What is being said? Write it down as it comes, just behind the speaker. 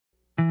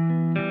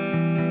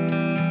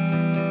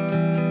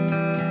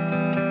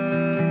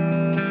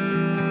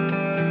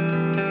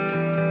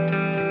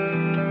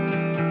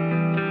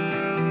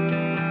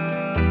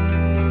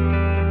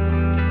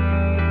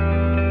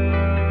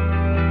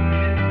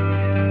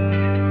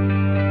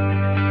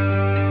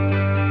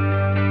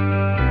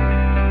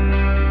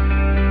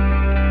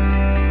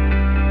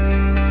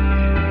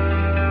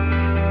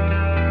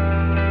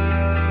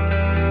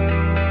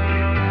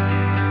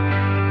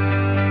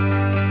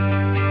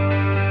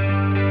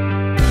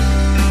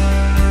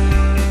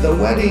the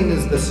wedding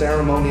is the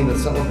ceremony and the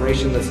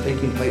celebration that's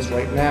taking place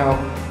right now,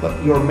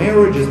 but your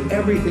marriage is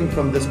everything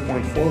from this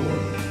point forward.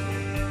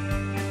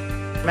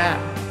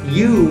 Matt,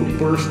 you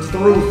burst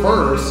through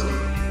first.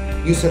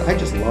 You said, I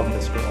just love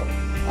this girl.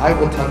 I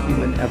will tuck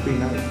you in every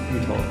night, you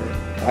told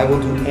her. I will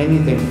do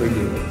anything for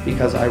you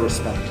because I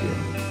respect you.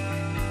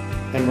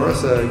 And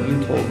Marissa,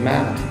 you told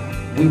Matt,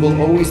 we will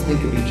always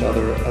think of each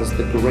other as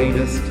the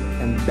greatest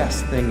and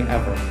best thing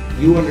ever.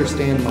 You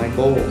understand my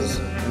goals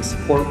and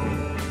support me,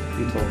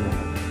 you told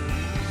Matt.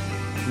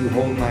 You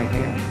hold my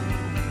hand.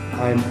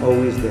 I am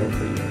always there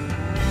for you.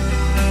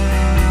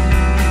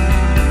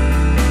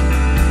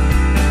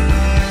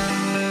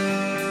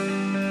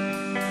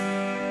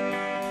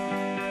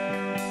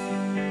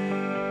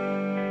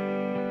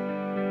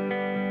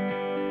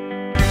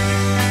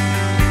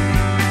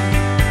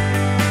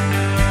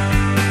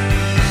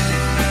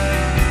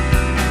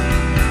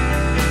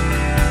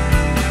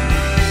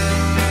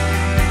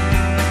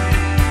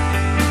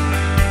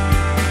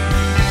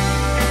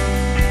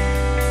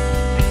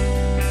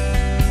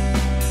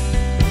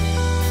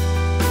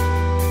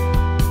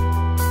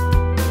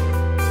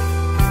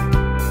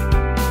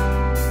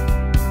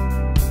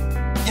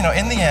 You know,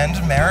 in the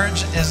end,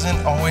 marriage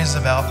isn't always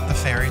about the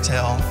fairy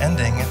tale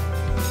ending.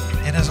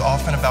 It is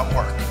often about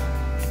work.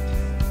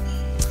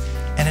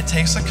 And it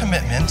takes a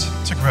commitment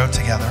to grow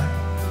together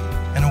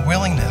and a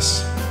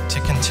willingness to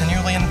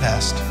continually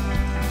invest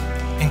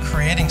in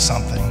creating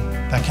something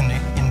that can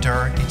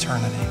endure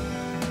eternity.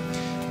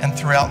 And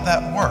throughout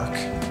that work,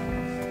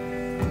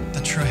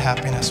 the true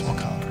happiness will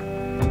come.